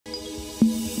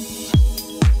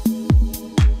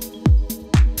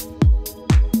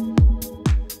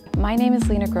My name is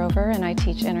Leena and I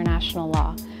teach international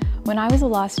law. When I was a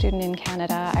law student in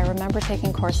Canada, I remember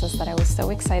taking courses that I was so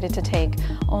excited to take,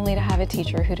 only to have a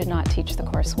teacher who did not teach the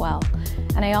course well.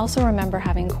 And I also remember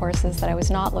having courses that I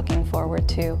was not looking forward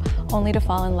to, only to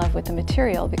fall in love with the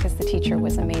material because the teacher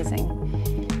was amazing.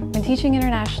 When teaching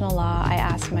international law, I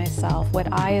asked myself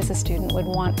what I as a student would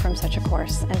want from such a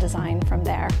course and design from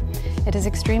there. It is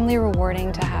extremely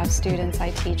rewarding to have students I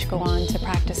teach go on to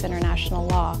practice international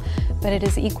law, but it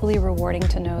is equally rewarding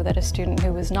to know that a student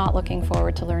who was not looking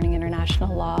forward to learning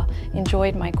international law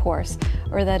enjoyed my course,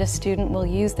 or that a student will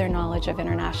use their knowledge of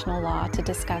international law to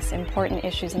discuss important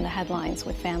issues in the headlines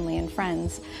with family and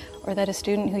friends, or that a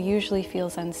student who usually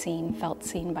feels unseen felt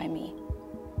seen by me.